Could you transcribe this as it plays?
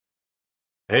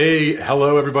Hey,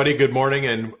 hello everybody. Good morning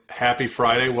and happy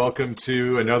Friday. Welcome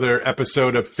to another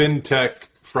episode of FinTech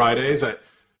Fridays.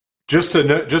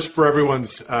 Just for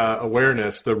everyone's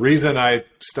awareness, the reason I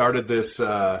started this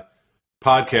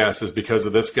podcast is because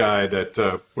of this guy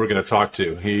that we're going to talk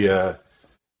to.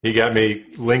 He got me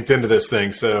linked into this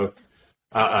thing, so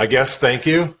I guess thank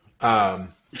you.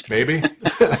 Maybe.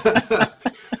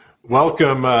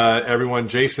 Welcome, everyone.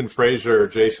 Jason Frazier.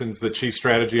 Jason's the Chief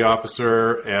Strategy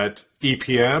Officer at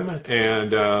EPM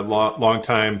and a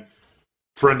longtime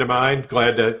friend of mine.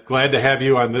 Glad to have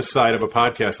you on this side of a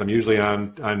podcast. I'm usually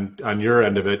on your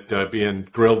end of it, being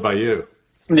grilled by you.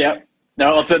 Yep.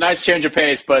 No, it's a nice change of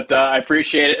pace, but I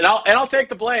appreciate it, and I'll take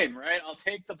the blame. Right, I'll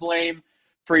take the blame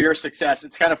for your success.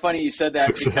 It's kind of funny you said that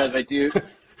because I do.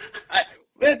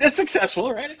 It's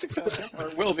successful, right? It's successful,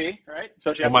 or will be, right?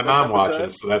 Especially after my mom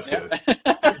watches, so that's good.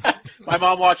 My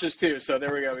mom watches too, so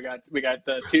there we go. We got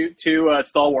the two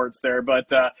stalwarts there.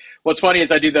 But what's funny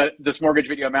is I do this mortgage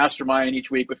video mastermind each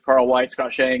week with Carl White,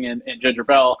 Scott Shang, and Ginger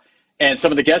Bell, and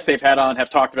some of the guests they've had on have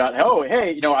talked about, oh,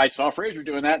 hey, I saw Frazier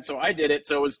doing that, so I did it.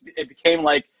 So it became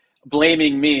like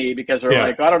blaming me because they're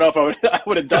like, I don't know if I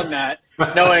would have done that,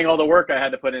 knowing all the work I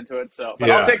had to put into it. So, but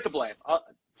I'll take the blame.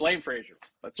 Blame Frazier.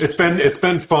 It's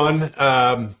been fun.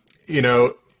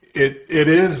 It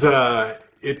is.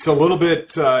 It's a little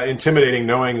bit intimidating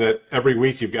knowing that every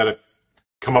week you've got to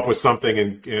come up with something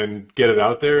and get it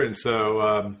out there. And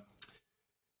so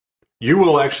you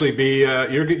will actually be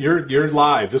you're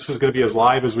live. This is going to be as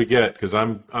live as we get because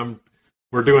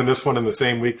we're doing this one in the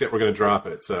same week that we're going to drop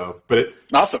it. So,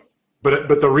 awesome. But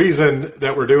the reason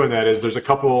that we're doing that is there's a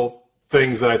couple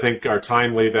things that I think are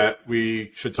timely that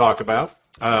we should talk about.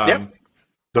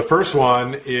 The first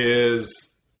one is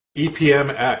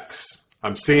EPMX.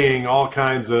 I'm seeing all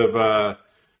kinds of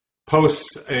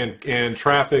posts and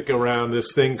traffic around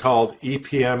this thing called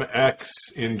EPMX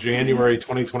in January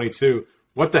 2022.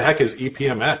 What the heck is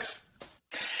EPMX?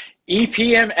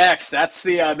 EPMX, that's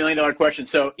the $1 million question.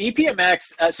 So EPMX,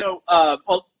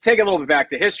 I'll take a little bit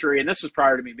back to history, and this was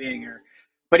prior to me being here.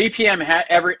 But EPM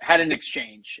had an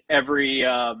exchange every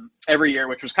year,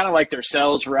 which was kind of like their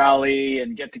sales rally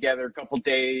and get together a couple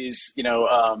days.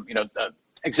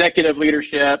 Executive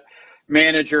leadership,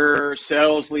 manager,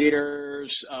 sales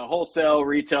leaders, wholesale,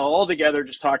 retail, all together,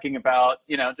 just talking about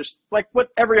just like what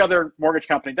every other mortgage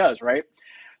company does, right?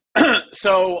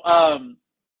 So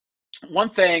one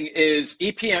thing is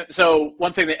EPM. So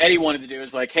one thing that Eddie wanted to do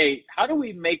is like, hey, how do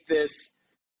we make this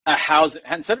a housing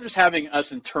instead of just having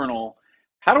us internal?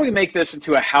 How do we make this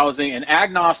into a housing and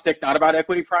agnostic, not about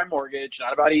equity prime mortgage,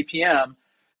 not about EPM,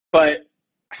 but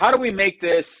how do we make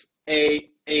this a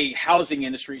housing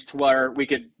industry to where we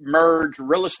could merge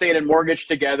real estate and mortgage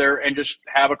together and just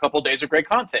have a couple of days of great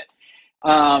content?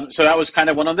 So that was kind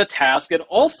of one of the tasks. It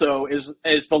also is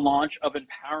the launch of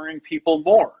Empowering People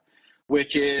More,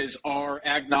 which is our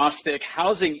agnostic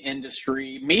housing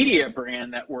industry media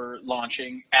brand that we're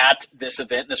launching at this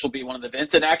event. This will be one of the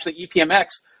events, and actually EPMX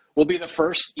will be the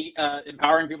first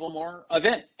Empowering People More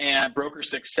event, and Broker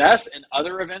Success and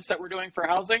other events that we're doing for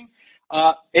housing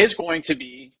is going to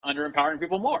be under Empowering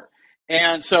People More.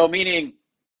 And so meaning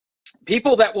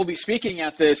people that will be speaking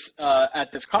at this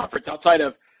conference outside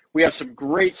of, we have some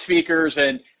great speakers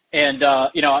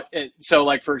so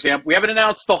like, for example, we haven't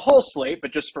announced the whole slate,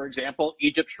 but just for example,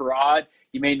 Egypt Sherrod,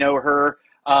 you may know her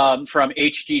from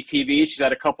HGTV. She's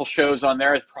had a couple shows on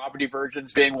there, Property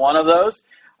Virgins being one of those.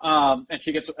 And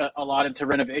she gets a lot into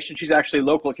renovation. She's actually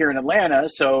local here in Atlanta,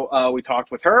 so we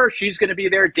talked with her. She's going to be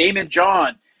there. Damon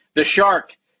John, the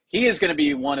Shark, he is going to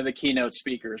be one of the keynote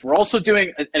speakers. We're also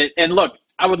doing, and look,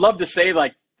 I would love to say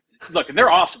and they're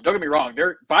awesome. Don't get me wrong.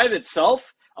 They're by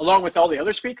itself, along with all the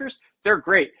other speakers, they're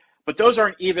great. But those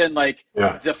aren't even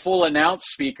the full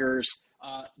announced speakers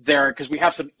there, because we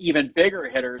have some even bigger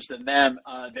hitters than them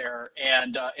there,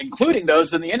 and including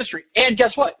those in the industry. And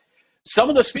guess what? Some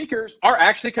of the speakers are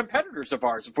actually competitors of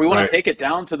ours. If we want to take it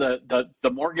down to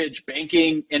the mortgage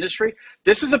banking industry,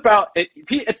 this is about it.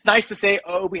 It's nice to say,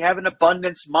 oh, we have an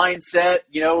abundance mindset,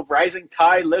 rising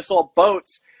tide lifts all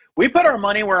boats. We put our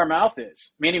money where our mouth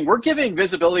is, meaning we're giving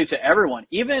visibility to everyone,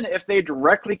 even if they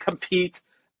directly compete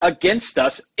against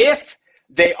us, if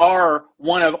they are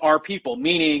one of our people,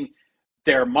 meaning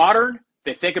they're modern,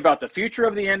 they think about the future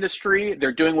of the industry.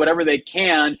 They're doing whatever they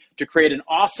can to create an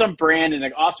awesome brand and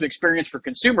an awesome experience for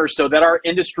consumers so that our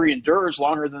industry endures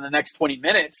longer than the next 20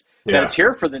 minutes, that it's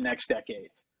here for the next decade,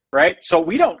 right? So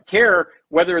we don't care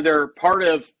whether they're part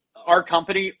of our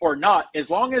company or not, as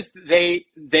long as they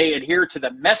adhere to the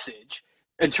message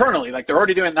internally, like they're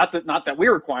already doing, not that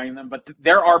we're requiring them, but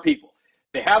they're our people.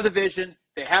 They have the vision,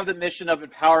 They have the mission of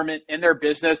empowerment in their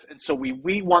business, and so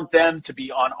we want them to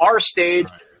be on our stage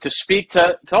to speak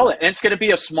to all that. And it's going to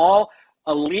be a small,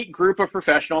 elite group of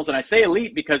professionals. And I say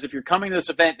elite because if you're coming to this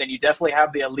event, then you definitely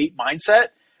have the elite mindset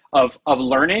of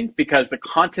learning, because the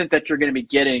content that you're going to be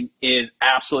getting is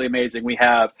absolutely amazing. We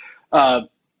have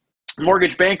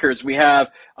mortgage bankers, we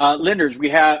have lenders, we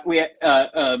have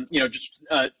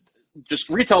just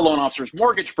retail loan officers,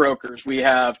 mortgage brokers, we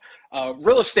have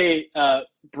real estate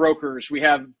brokers, we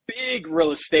have big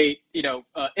real estate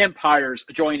empires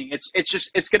joining.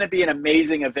 It's going to be an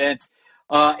amazing event.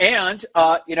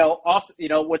 Also,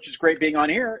 which is great being on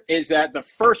here, is that the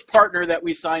first partner that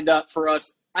we signed up for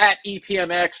us at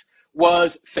EPMX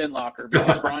was FinLocker,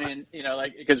 because Brian,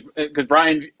 because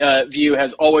Brian View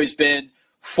has always been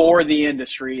for the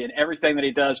industry, and everything that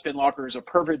he does, FinLocker is a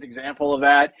perfect example of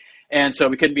that. And so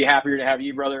we couldn't be happier to have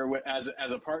you, brother, as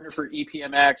a partner for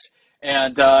EPMX.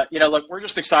 And look, we're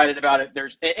just excited about it.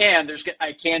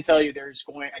 I can't tell you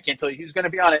who's going to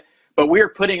be on it, but we are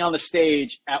putting on the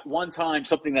stage at one time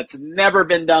something that's never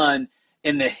been done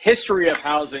in the history of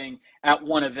housing at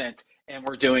one event. And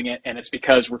we're doing it, and it's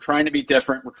because we're trying to be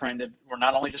different. We're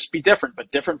not only just be different, but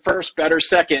different first, better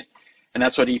second, and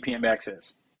that's what EPMX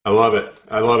is. I love it.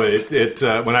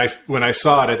 When I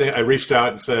saw it, I think I reached out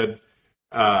and said,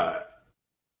 I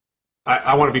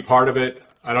want to be part of it.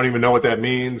 I don't even know what that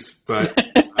means, but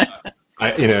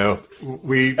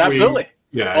we absolutely,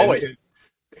 always.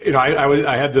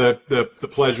 I had the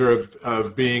pleasure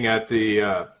of being at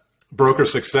the Broker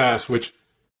Success, which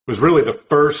was really the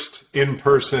first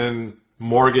in-person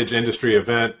mortgage industry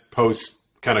event post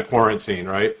kind of quarantine,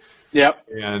 right? Yep.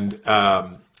 And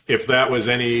if that was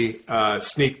any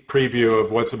sneak preview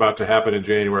of what's about to happen in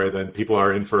January, then people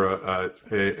are in for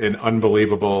an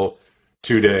unbelievable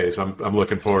 2 days. I'm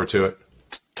looking forward to it.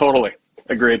 Totally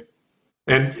agreed.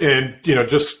 And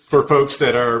just for folks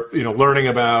that are learning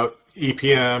about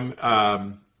EPM,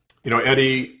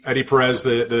 Eddie Perez,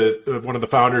 the one of the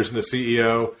founders and the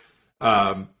CEO,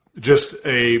 just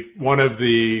one of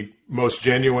the most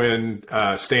genuine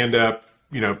stand-up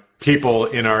people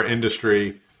in our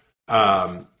industry.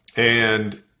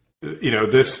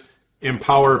 This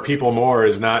empower people more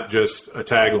is not just a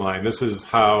tagline. This is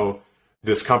how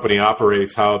this company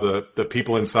operates, how the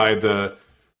people inside the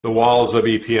walls of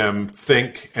EPM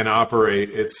think and operate.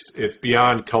 It's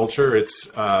beyond culture. It's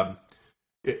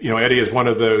Eddie is one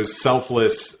of those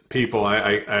selfless people.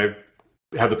 I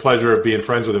have the pleasure of being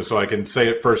friends with him, so I can say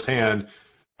it firsthand.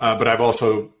 But I've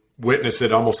also witnessed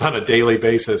it almost on a daily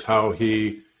basis, how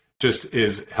he just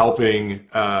is helping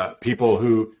people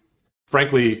who,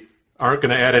 frankly, aren't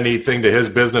going to add anything to his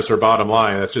business or bottom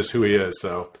line. That's just who he is.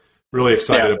 So really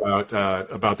excited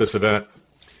about this event.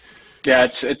 Yeah,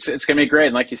 it's going to be great.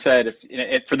 And like you said,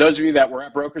 for those of you that were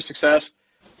at Broker Success,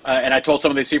 and I told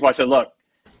some of these people, I said, look,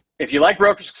 if you like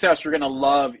Broker Success, you're going to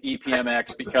love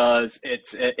EPMX, because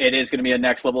it is going to be a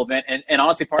next level event. And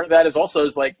honestly, part of that is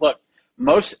like, look,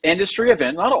 most industry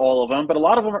events, not all of them, but a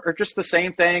lot of them are just the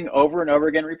same thing over and over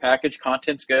again, repackaged,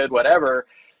 content's good, whatever.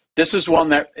 This is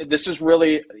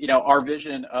really, our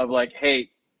vision of like, hey,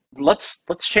 let's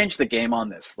change the game on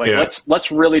this. Like,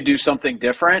 let's really do something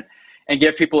different and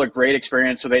give people a great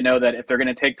experience, so they know that if they're going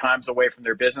to take times away from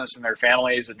their business and their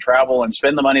families and travel and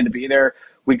spend the money to be there,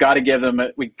 we got to give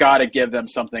them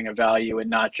something of value, and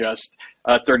not just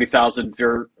a 30,000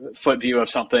 foot view of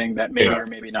something that maybe or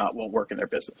maybe not won't work in their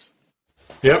business.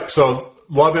 Yep. So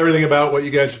love everything about what you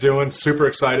guys are doing. Super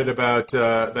excited about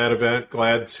that event.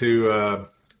 Glad to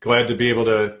be able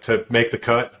to make the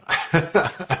cut.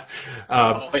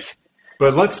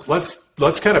 But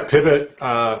let's kind of pivot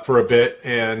for a bit,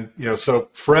 and so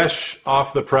fresh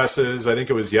off the presses, I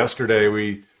think it was yesterday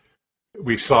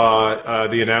we saw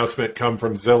the announcement come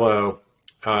from Zillow,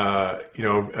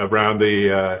 around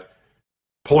the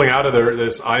pulling out of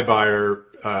this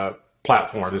iBuyer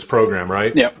platform, this program,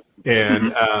 right? Yep.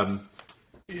 And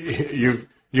you've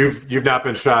not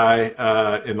been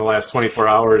shy in the last 24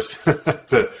 hours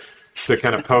to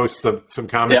kind of post some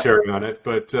commentary on it.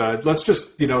 But let's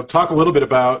just talk a little bit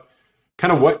about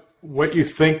kind of what you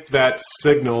think that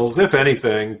signals, if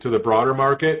anything, to the broader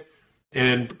market,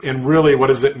 and really what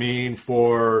does it mean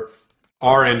for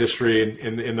our industry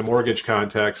in the mortgage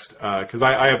context? Because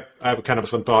I have kind of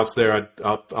some thoughts there.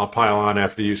 I'll pile on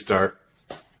after you start.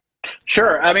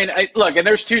 Sure. I mean, look, and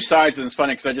there's two sides, and it's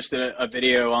funny because I just did a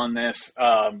video on this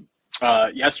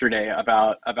yesterday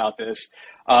about this.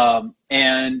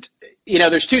 And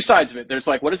there's two sides of it. There's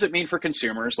like, what does it mean for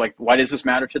consumers? Like, why does this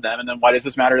matter to them? And then why does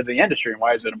this matter to the industry, and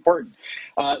why is it important?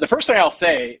 The first thing I'll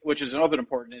say, which is an open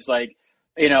important, is like,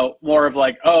 more of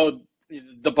like, oh,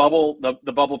 the bubble,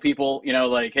 the bubble people,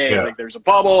 like, hey, Yeah. like there's a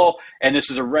bubble and this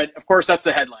is a red, of course, that's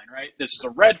the headline, right? This is a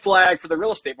red flag for the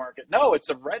real estate market. No, it's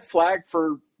a red flag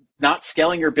for not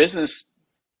scaling your business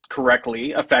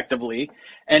correctly, effectively,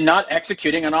 and not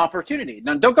executing an opportunity.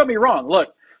 Now, don't get me wrong.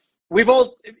 Look, we've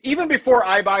all, even before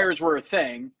iBuyers were a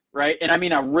thing, right? And I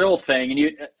mean a real thing, and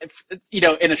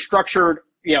in a structured,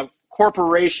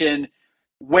 corporation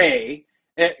way,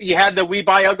 you had the we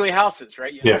buy ugly houses,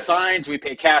 right? You had signs, we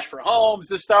pay cash for homes,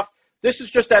 this stuff. This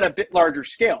is just at a bit larger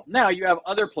scale. Now you have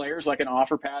other players like an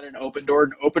OfferPad and Opendoor,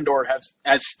 and Opendoor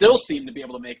has still seemed to be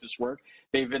able to make this work.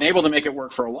 They've been able to make it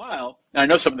work for a while. And I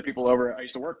know some of the people I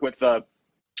used to work with, one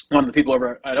of the people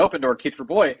over at Opendoor, Keith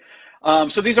Verboy.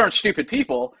 So these aren't stupid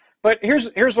people. But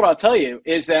here's what I'll tell you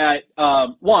is that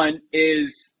one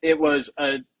is it was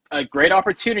a great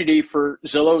opportunity for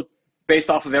Zillow, based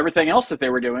off of everything else that they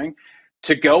were doing,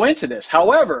 to go into this.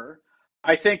 However,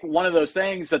 I think one of those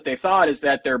things that they thought is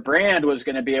that their brand was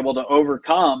going to be able to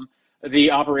overcome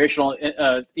the operational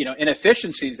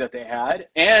inefficiencies that they had,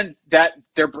 and that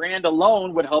their brand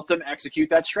alone would help them execute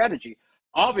that strategy.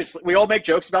 Obviously, we all make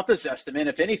jokes about the Zestimate.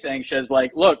 If anything, says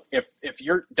like, look, if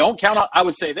you're, don't count on, I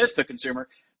would say this to consumer,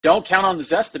 don't count on the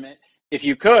Zestimate. If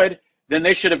you could, then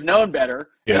they should have known better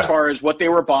as far as what they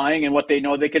were buying and what they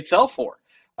know they could sell for.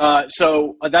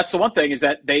 So that's the one thing, is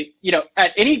that they,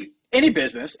 at any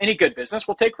business, any good business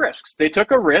will take risks. They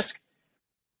took a risk,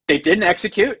 they didn't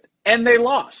execute, and they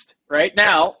lost. Right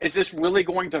now, is this really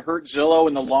going to hurt Zillow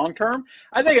in the long term?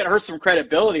 I think it hurts some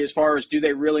credibility as far as, do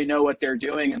they really know what they're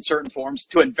doing in certain forms,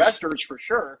 to investors for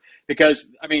sure. Because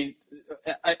I mean,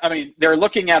 they're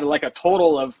looking at like a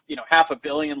total of $500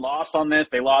 million loss on this.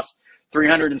 They lost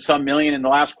 300 and some million in the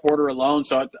last quarter alone.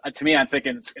 So to me, I'm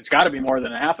thinking it's got to be more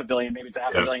than $500 million. Maybe it's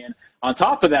 $500 million on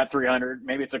top of that 300.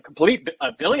 Maybe it's a complete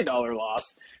 $1 billion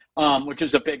loss, which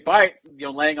is a big bite.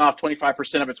 Laying off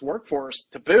 25% of its workforce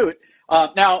to boot.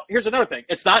 Now, here's another thing.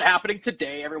 It's not happening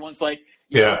today. Everyone's like,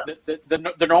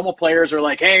 the normal players are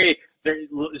like, hey,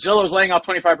 Zillow's laying off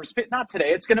 25%. Not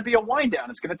today. It's going to be a wind down.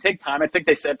 It's going to take time. I think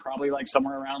they said probably like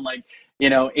somewhere around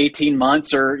 18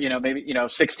 months or, maybe,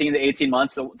 16 to 18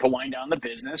 months to wind down the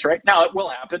business. Right now, it will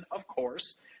happen, of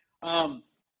course.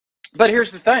 But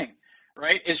here's the thing,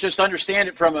 right? It's just understand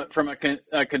it from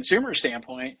a consumer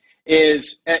standpoint.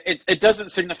 Is it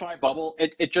doesn't signify bubble.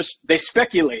 It just, they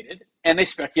speculated, and they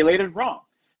speculated wrong,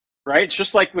 right? It's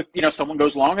just like with, someone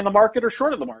goes long in the market or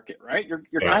short of the market, right?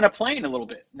 You're kind of playing a little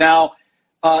bit. Now,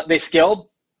 they scaled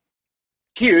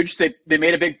huge. They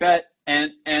made a big bet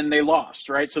and they lost,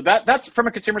 right? So that's from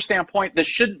a consumer standpoint. This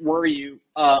shouldn't worry you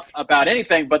about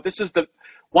anything, but this is the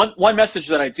one message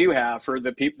that I do have for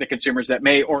the consumers that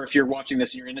may, or if you're watching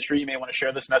this in your industry, you may want to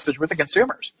share this message with the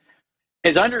consumers,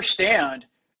 is understand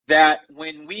that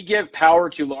when we give power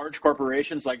to large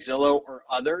corporations like Zillow or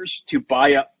others to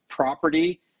buy up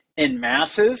property in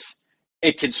masses,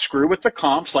 it can screw with the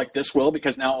comps like this will,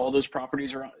 because now all those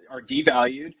properties are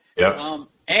devalued.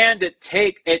 And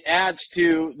it adds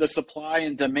to the supply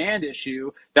and demand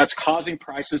issue that's causing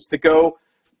prices to go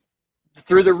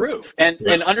through the roof. And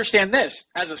understand this,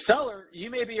 as a seller, you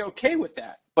may be okay with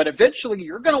that, but eventually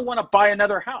you're going to want to buy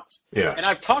another house. And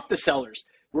I've talked to sellers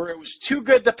where it was too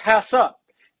good to pass up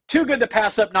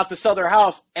not to sell their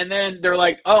house. And then they're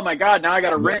like, oh my God, now I got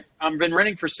to rent. I've been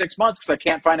renting for 6 months because I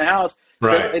can't find a house.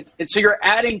 Right. So you're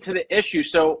adding to the issue.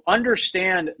 So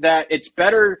understand that it's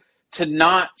better to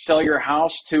not sell your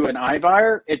house to an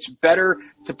iBuyer. It's better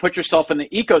to put yourself in the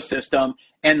ecosystem.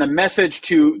 And the message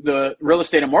to the real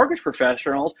estate and mortgage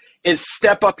professionals is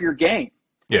step up your game,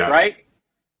 right?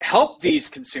 Help these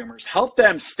consumers, help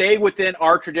them stay within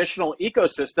our traditional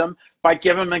ecosystem by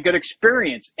giving them a good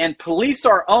experience, and police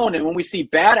our own. And when we see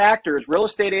bad actors, real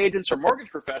estate agents or mortgage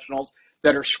professionals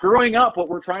that are screwing up what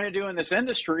we're trying to do in this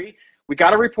industry, we got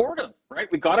to report them, right?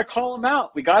 We got to call them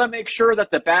out. We got to make sure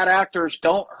that the bad actors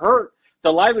don't hurt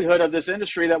the livelihood of this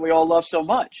industry that we all love so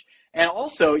much. And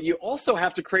also, you also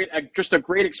have to create just a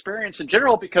great experience in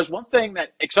general, because one thing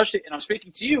that, especially, and I'm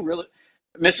speaking to you, really,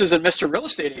 Mrs. and Mr. Real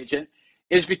Estate Agent,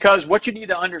 is because what you need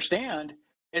to understand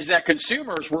is that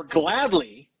consumers were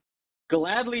gladly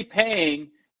paying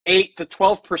 8 to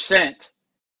 12%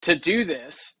 to do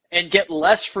this and get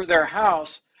less for their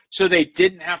house, so they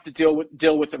didn't have to deal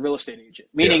with the real estate agent.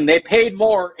 Meaning they paid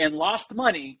more and lost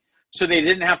money, so they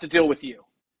didn't have to deal with you,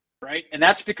 right? And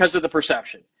that's because of the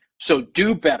perception. So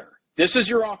do better. This is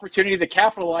your opportunity to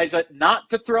capitalize it, not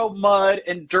to throw mud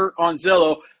and dirt on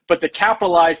Zillow, but to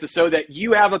capitalize so that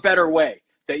you have a better way,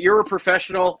 that you're a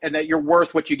professional and that you're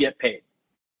worth what you get paid.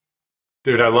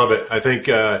 Dude, I love it. I think,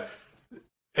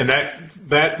 and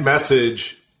that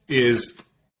message is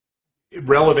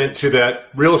relevant to that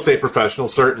real estate professional,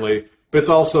 certainly, but it's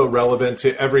also relevant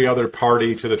to every other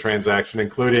party to the transaction,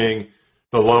 including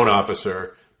the loan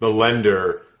officer, the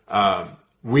lender.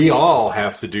 We all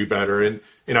have to do better. And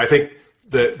I think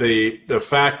the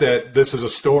fact that this is a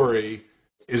story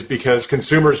is because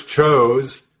consumers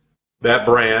chose that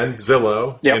brand,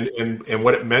 Zillow, Yep. and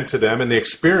what it meant to them, and the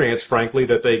experience, frankly,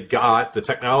 that they got, the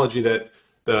technology that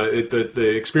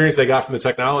the experience they got from the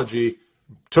technology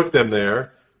took them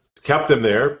there, kept them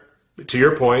there. To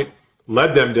your point,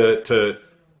 led them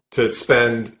to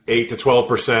spend 8 to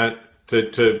 12%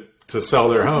 to sell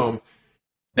their home.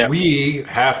 Yep. We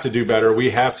have to do better. We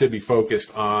have to be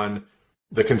focused on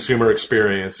the consumer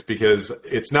experience, because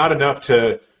it's not enough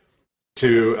to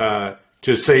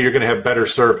say you're going to have better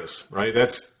service, right?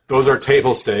 Those are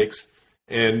table stakes.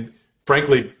 And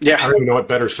frankly, I don't even know what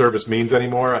better service means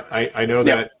anymore. I know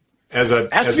that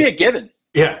it has to be a given.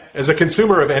 Yeah. As a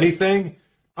consumer of anything,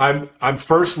 I'm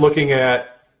first looking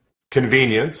at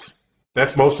convenience.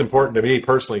 That's most important to me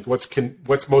personally.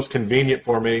 What's most convenient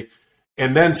for me?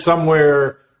 And then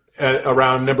somewhere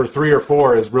around number 3 or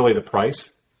 4 is really the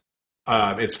price.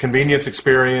 It's convenience,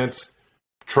 experience,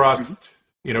 trust.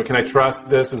 Mm-hmm. Can I trust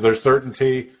this? Is there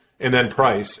certainty? And then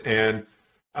price. And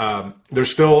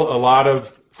there's still a lot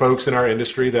of folks in our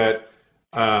industry that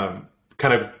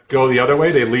kind of go the other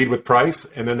way. They lead with price,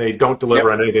 and then they don't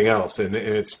deliver on anything else. And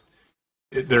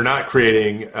they're not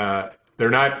creating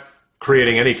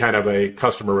any kind of a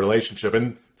customer relationship.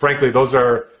 And frankly, those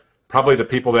are probably the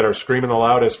people that are screaming the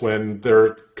loudest when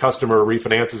their customer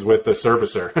refinances with the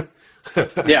servicer.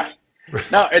 Yeah.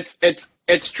 No,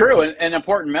 it's true. And an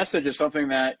important message is something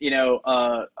that,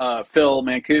 Phil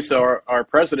Mancuso, our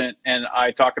president, and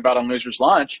I talk about on Losers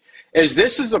Lunch, is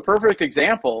this is a perfect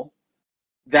example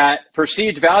that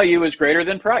perceived value is greater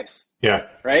than price. Yeah.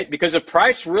 Right? Because if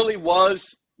price really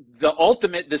was the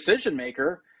ultimate decision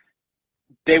maker,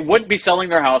 they wouldn't be selling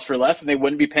their house for less, and they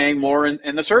wouldn't be paying more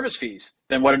in the service fees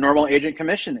than what a normal agent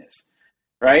commission is.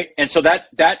 Right. And so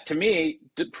that to me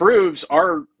proves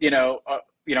our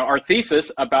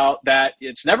thesis about that.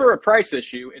 It's never a price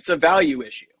issue. It's a value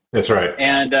issue. That's right.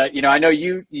 And, I know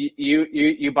you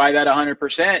buy that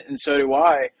 100%, and so do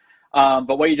I.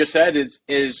 But what you just said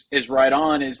is right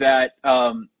on, is that,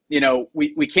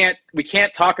 we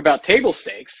can't talk about table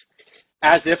stakes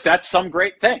as if that's some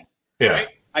great thing. Yeah. Right?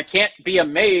 I can't be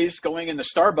amazed going into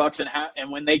Starbucks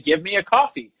and when they give me a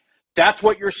coffee. That's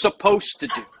what you're supposed to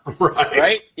do.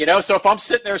 Right. So if I'm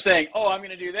sitting there saying, oh, I'm going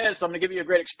to do this, I'm going to give you a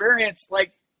great experience.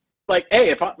 Like, hey,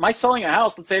 if I'm selling a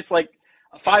house, let's say it's like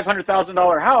a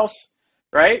 $500,000 house,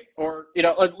 right? Or,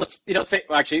 let's, say,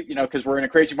 well, actually, because we're in a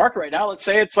crazy market right now, let's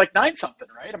say it's like 9 something,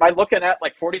 right? Am I looking at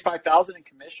like 45,000 in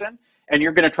commission, and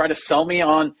you're going to try to sell me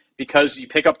on because you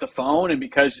pick up the phone and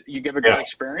because you give a good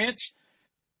experience?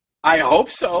 I hope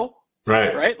so.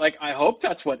 Right. Like, I hope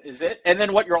that's what is it. And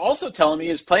then what you're also telling me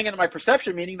is playing into my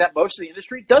perception, meaning that most of the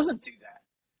industry doesn't do that.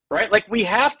 Right. Like, we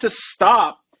have to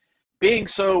stop being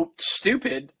so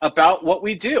stupid about what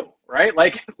we do. Right.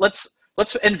 Like, let's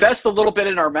invest a little bit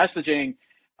in our messaging,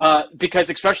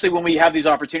 because especially when we have these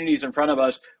opportunities in front of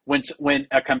us, when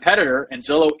a competitor, and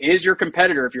Zillow is your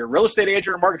competitor, if you're a real estate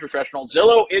agent or mortgage professional,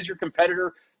 Zillow is your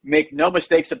competitor. Make no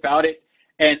mistakes about it.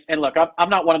 And look, I'm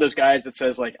not one of those guys that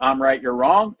says, like, I'm right, you're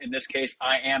wrong. In this case,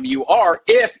 I am, you are,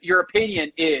 if your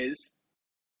opinion is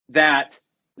that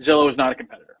Zillow is not a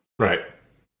competitor. Right.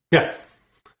 Yeah.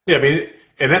 Yeah. I mean,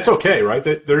 and that's okay, right?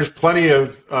 There's plenty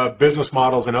of business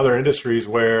models in other industries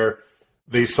where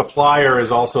the supplier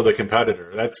is also the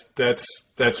competitor.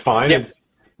 That's fine. Yeah. And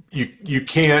you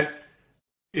can't.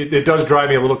 It does drive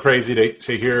me a little crazy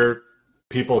to hear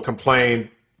people complain,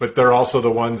 but they're also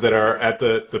the ones that are at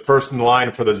the first in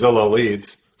line for the Zillow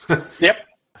leads. Yep.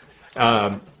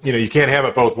 You can't have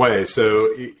it both ways. So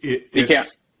you can't.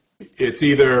 It's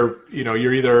either,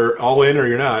 you're either all in or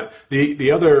you're not.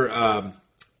 The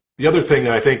other thing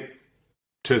that I think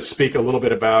to speak a little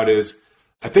bit about is,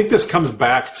 I think this comes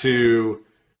back to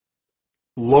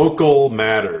local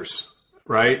matters,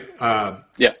 right?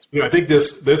 Yes. I think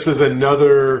this is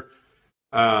another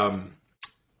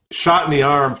shot in the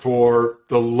arm for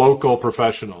the local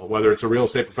professional, whether it's a real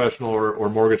estate professional or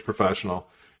mortgage professional.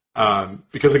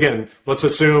 Because again, let's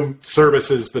assume service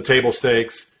is the table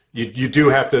stakes. You do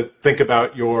have to think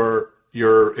about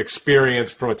your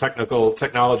experience from a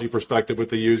technology perspective with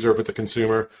the user, with the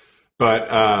consumer.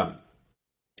 But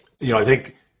I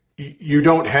think you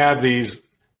don't have these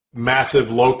massive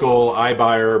local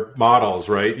iBuyer models,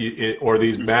 right? Or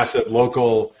these massive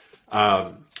local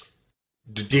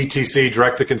DTC,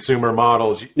 direct to consumer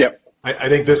models. Yep. I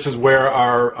think this is where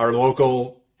our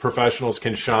local professionals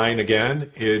can shine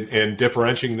again in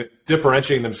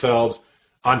differentiating themselves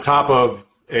on top of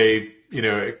a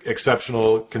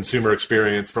exceptional consumer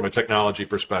experience from a technology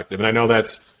perspective. And I know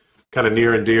that's kind of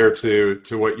near and dear to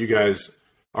what you guys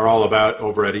are all about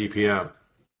over at EPM.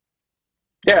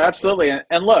 Yeah, absolutely.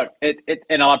 And look, and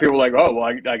a lot of people are like, oh, well,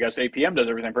 I guess APM does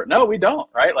everything. No, we don't,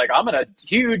 right? Like, I'm in a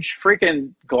huge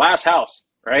freaking glass house,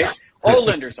 right? All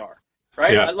lenders are,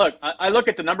 right? Yeah. I look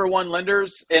at the number one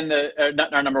lenders in the,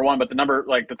 not our number one, but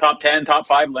the top 10, top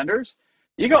 5 lenders.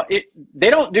 They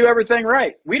don't do everything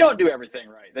right. We don't do everything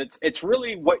right. It's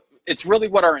really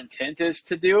what our intent is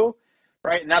to do,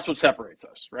 right? And that's what separates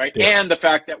us, right? Yeah. And the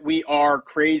fact that we are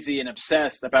crazy and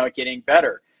obsessed about getting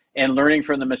better and learning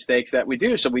from the mistakes that we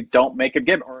do, so we don't make a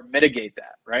give or mitigate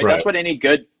that, right? That's what any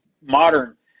good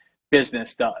modern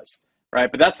business does,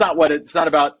 right? But that's not what it's not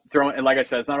about throwing. Like I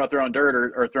said, it's not about throwing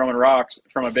dirt or throwing rocks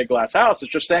from a big glass house. It's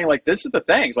just saying, like, this is the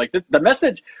things. Like, the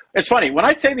message. It's funny when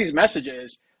I say these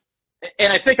messages,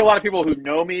 and I think a lot of people who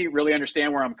know me really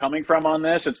understand where I'm coming from on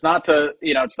this. It's not to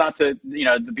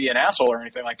to be an asshole or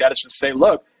anything like that. It's just to say,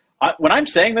 look, when I'm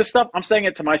saying this stuff, I'm saying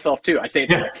it to myself too. I say it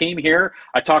to my team here.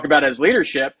 I talk about it as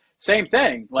leadership. Same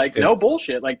thing. Like, no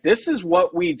bullshit. Like, this is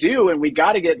what we do, and we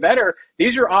got to get better.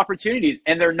 These are opportunities,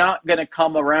 and they're not going to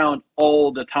come around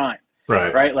all the time.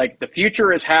 Right. Like, the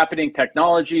future is happening.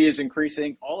 Technology is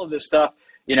increasing. All of this stuff.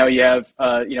 You have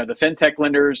the fintech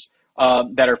lenders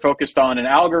that are focused on an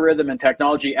algorithm and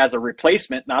technology as a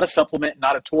replacement, not a supplement,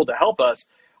 not a tool to help us.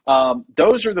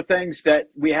 Those are the things that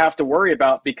we have to worry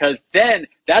about, because then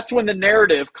that's when the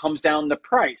narrative comes down to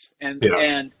price. And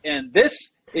this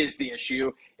is the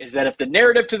issue, is that if the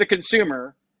narrative to the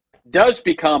consumer does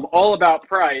become all about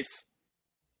price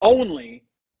only,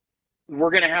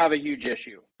 we're going to have a huge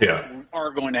issue. Yeah. We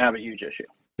are going to have a huge issue.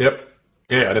 Yep.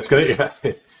 Yeah. And it's going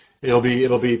to,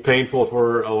 it'll be painful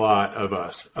for a lot of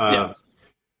us.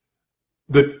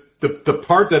 The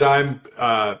part that I'm,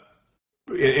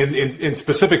 in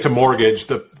specific to mortgage,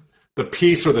 the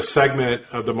piece or the segment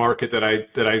of the market that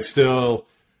I still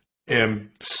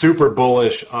am super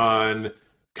bullish on,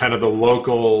 kind of the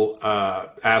local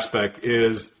aspect,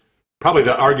 is probably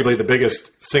arguably the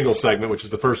biggest single segment, which is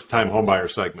the first-time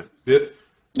homebuyer segment.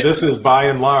 This is by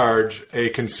and large a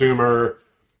consumer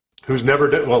who's never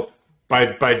done,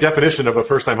 by definition of a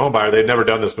first-time homebuyer, they've never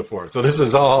done this before. So this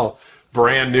is all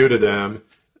brand new to them.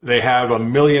 They have a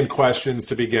million questions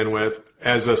to begin with.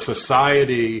 As a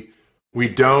society, we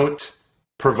don't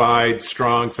provide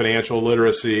strong financial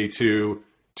literacy to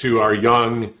our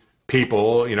young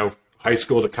people, high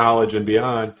school to college and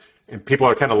beyond, and people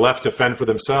are kind of left to fend for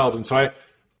themselves. And so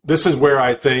this is where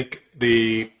I think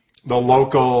the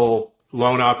local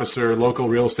loan officer, local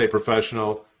real estate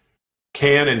professional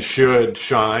can and should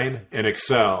shine and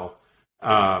excel,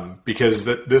 because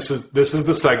this is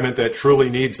the segment that truly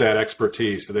needs that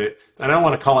expertise. And I don't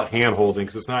want to call it hand-holding,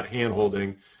 because it's not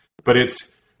hand-holding, but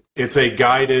it's a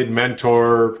guided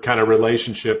mentor kind of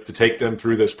relationship to take them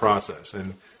through this process.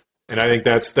 And I think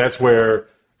that's where,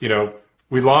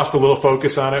 we lost a little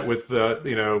focus on it with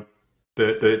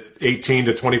the 18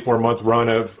 to 24 month run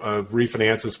of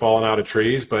refinances falling out of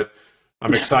trees. But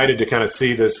I'm excited to kind of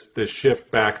see this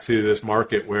shift back to this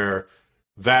market where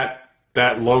that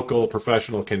local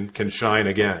professional can shine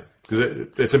again, because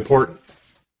it's important.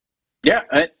 Yeah,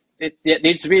 it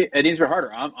needs to be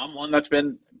harder. I'm one that's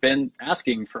been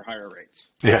asking for higher rates.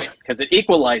 Yeah, because it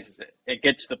equalizes it.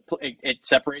 It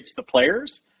separates the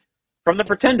players from the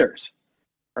pretenders.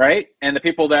 Right. And the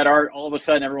people that are, all of a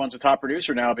sudden, everyone's a top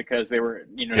producer now because they were,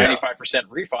 95%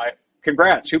 refi.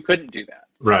 Congrats. Who couldn't do that?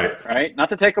 Right. Not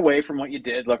to take away from what you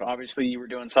did. Look, obviously you were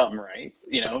doing something right,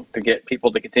 to get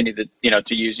people to continue to,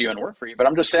 to use you and work for you. But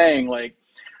I'm just saying, like,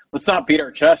 let's not beat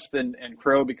our chest and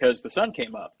crow because the sun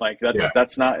came up. Like,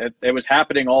 that's not, it was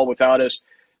happening all without us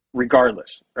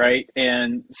regardless. Right.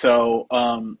 And so,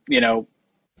 to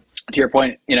your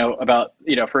point, about,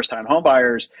 first time home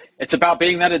buyers, it's about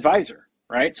being that advisor.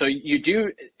 Right. So you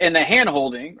do, and the hand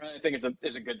holding, I think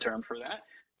is a good term for that,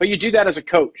 but you do that as a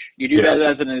coach. You do that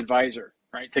as an advisor,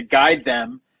 right? To guide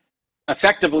them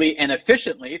effectively and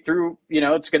efficiently through,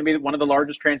 it's going to be one of the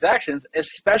largest transactions,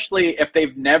 especially if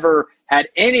they've never had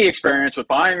any experience with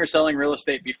buying or selling real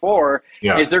estate before,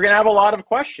 is they're going to have a lot of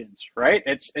questions, right?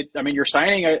 You're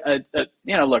signing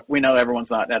look, we know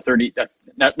everyone's not at 30,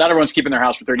 not everyone's keeping their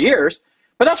house for 30 years.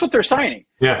 But that's what they're signing.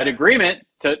 An agreement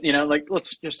to,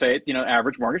 let's just say it,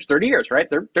 average mortgage, 30 years, right?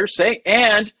 They're saying,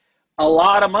 and a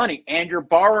lot of money, and you're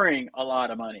borrowing a lot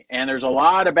of money. And there's a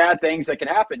lot of bad things that can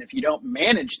happen if you don't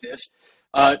manage this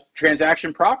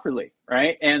transaction properly,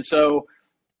 right? And so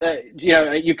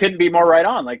you couldn't be more right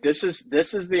on. Like this is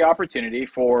the opportunity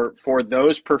for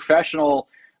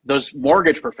those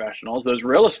mortgage professionals, those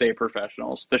real estate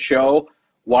professionals to show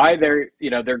why they're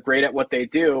great at what they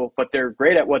do, but they're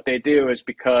great at what they do is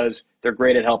because they're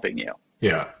great at helping you.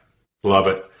 Yeah. Love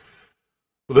it.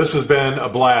 Well, this has been a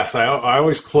blast. I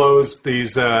always close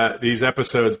these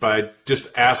episodes by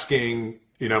just asking,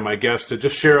 my guests to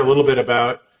just share a little bit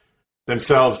about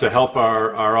themselves to help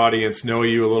our audience know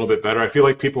you a little bit better. I feel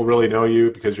like people really know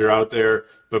you because you're out there,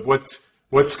 but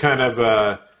what's kind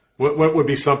of, what would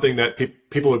be something that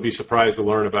people would be surprised to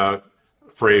learn about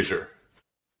Fraser?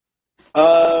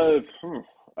 I don't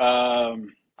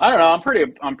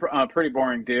know. I'm a pretty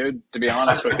boring dude, to be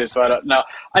honest with you. So I don't know.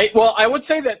 I would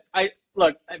say that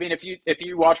look. I mean, if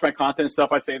you watch my content and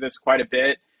stuff, I say this quite a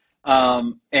bit.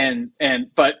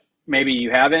 But maybe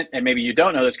you haven't, and maybe you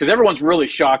don't know this because everyone's really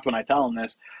shocked when I tell them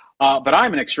this. But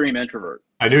I'm an extreme introvert.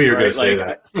 I knew you were going to say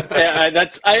that.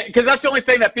 Because that's the only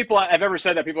thing that I've ever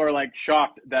said that people are like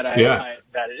shocked that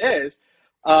that it is.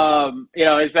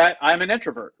 Is that I'm an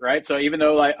introvert, right? So even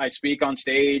though I speak on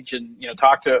stage and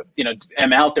talk to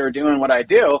am out there doing what I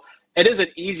do, it isn't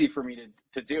easy for me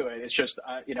to do it. It's just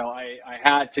I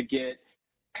had to get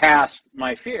past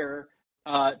my fear.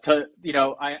 I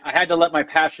had to let my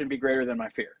passion be greater than my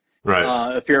fear.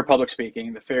 Right. The fear of public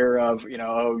speaking, the fear of,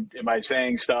 am I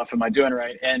saying stuff? Am I doing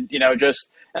right? And,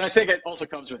 and I think it also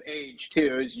comes with age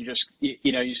too, is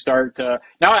you start to,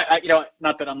 now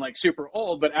not that I'm like super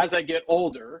old, but as I get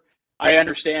older, I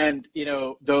understand,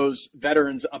 those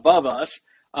veterans above us,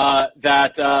 why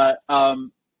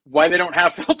they don't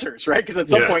have filters, right? Because at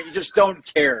some point you just don't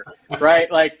care,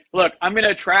 right? Like, look, I'm going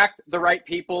to attract the right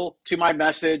people to my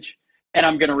message, and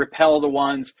I'm going to repel the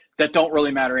ones that don't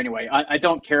really matter anyway. I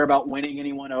don't care about winning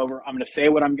anyone over. I'm going to say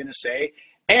what I'm going to say.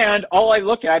 And all I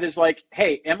look at is like,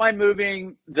 hey, am I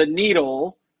moving the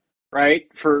needle, right?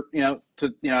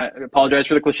 I apologize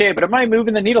for the cliche, but am I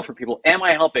moving the needle for people? Am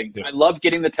I helping? Yeah. I love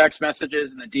getting the text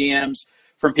messages and the DMs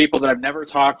from people that I've never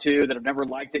talked to, that have never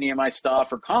liked any of my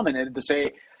stuff or commented to say,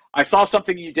 I saw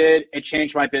something you did. It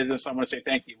changed my business. I want to say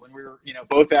thank you. When we were,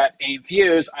 both at AIM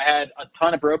Fuse, I had a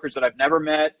ton of brokers that I've never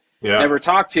met, never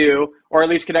talked to, or at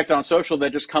least connected on social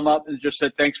that just come up and just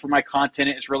said, thanks for my content.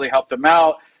 It's really helped them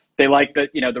out. They like that,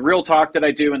 the real talk that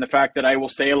I do and the fact that I will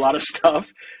say a lot of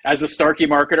stuff as a Starkey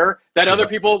marketer that other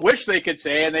people wish they could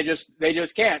say and they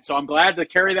just can't. So I'm glad to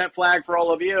carry that flag for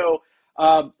all of you.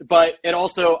 But it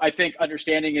also, I think,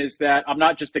 understanding is that I'm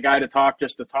not just a guy to talk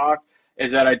just to talk,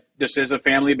 is that this is a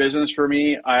family business for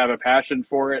me. I have a passion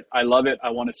for it. I love it. I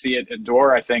want to see it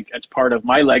endure. I think it's part of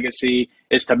my legacy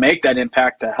is to make that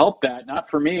impact, to help that, not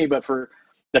for me, but for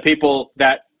the people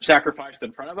that sacrificed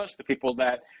in front of us, the people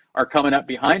that are coming up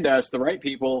behind us, the right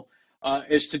people,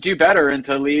 is to do better and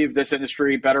to leave this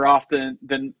industry better off than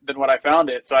what I found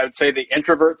it. So I would say the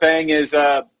introvert thing is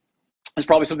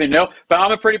probably something to know, but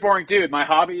I'm a pretty boring dude. My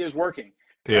hobby is working.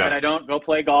 Yeah. And I don't go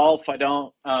play golf. I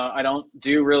don't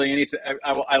do really anything.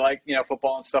 I like,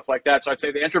 football and stuff like that. So I'd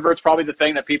say the introvert's probably the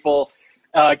thing that people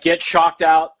get shocked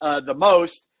out the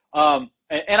most. And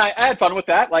I had fun with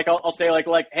that. Like I'll say like,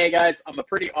 hey guys, I'm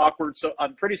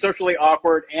I'm pretty socially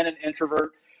awkward and an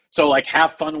introvert. So like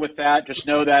have fun with that. Just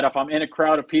know that if I'm in a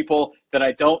crowd of people that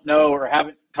I don't know or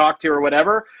haven't talked to or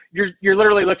whatever, you're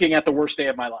literally looking at the worst day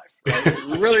of my life. Right?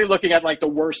 You're really looking at like the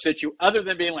worst other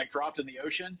than being like dropped in the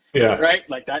ocean. Yeah. Right.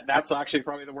 Like that's actually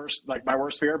probably the worst, like my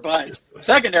worst fear. But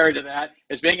secondary to that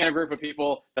is being in a group of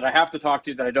people that I have to talk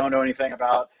to that I don't know anything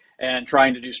about and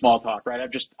trying to do small talk. Right.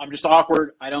 I'm just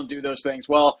awkward. I don't do those things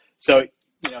well. So,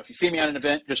 if you see me at an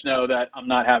event, just know that I'm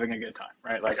not having a good time,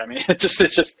 right? Like, I mean, it's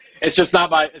just not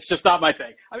my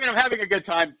thing. I mean, I'm having a good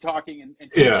time talking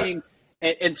and teaching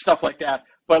and stuff like that.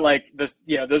 But like this,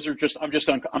 those are just, I'm just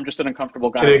an uncomfortable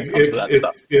guy.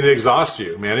 It exhausts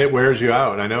you, man. It wears you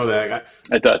out. I know that.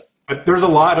 It does. There's a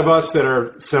lot of us that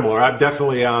are similar. I'm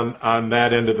definitely on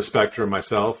that end of the spectrum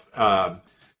myself.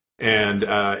 And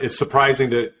it's surprising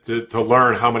to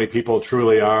learn how many people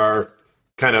truly are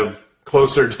kind of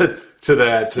closer to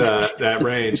that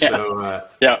range. Yeah.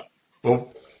 So,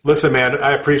 well, listen, man,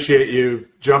 I appreciate you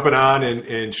jumping on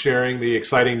and sharing the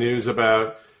exciting news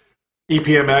about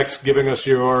EPMX, giving us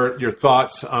your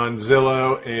thoughts on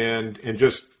Zillow and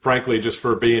just frankly, just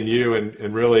for being you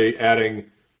and really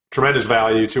adding tremendous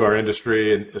value to our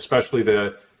industry and especially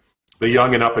the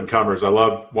young and up and comers. I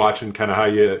love watching kind of how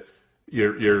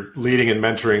you're leading and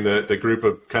mentoring the group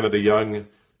of kind of the young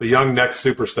next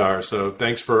superstars. So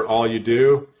thanks for all you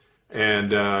do.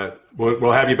 And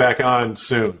we'll have you back on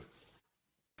soon.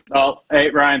 Well, hey,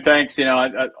 Ryan, thanks.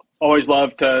 always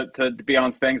love to be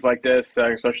on things like this,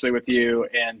 especially with you.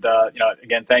 And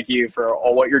again, thank you for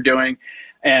all what you're doing.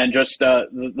 And just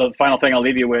the final thing I'll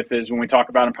leave you with is when we talk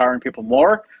about empowering people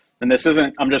more. And this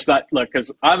isn't. I'm just not look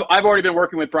because I've already been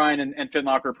working with Brian and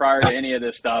FinLocker prior to any of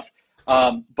this stuff.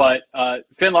 But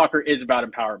FinLocker is about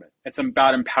empowerment. It's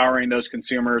about empowering those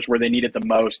consumers where they need it the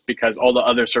most, because all the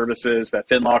other services that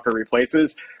FinLocker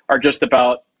replaces are just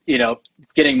about,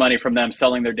 getting money from them,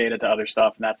 selling their data to other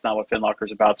stuff. And that's not what FinLocker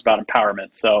is about. It's about empowerment.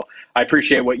 So I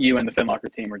appreciate what you and the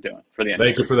FinLocker team are doing for the industry.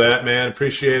 Thank you for that, man.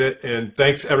 Appreciate it. And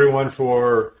thanks everyone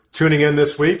for tuning in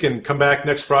this week, and come back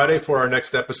next Friday for our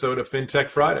next episode of FinTech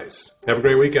Fridays. Have a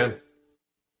great weekend.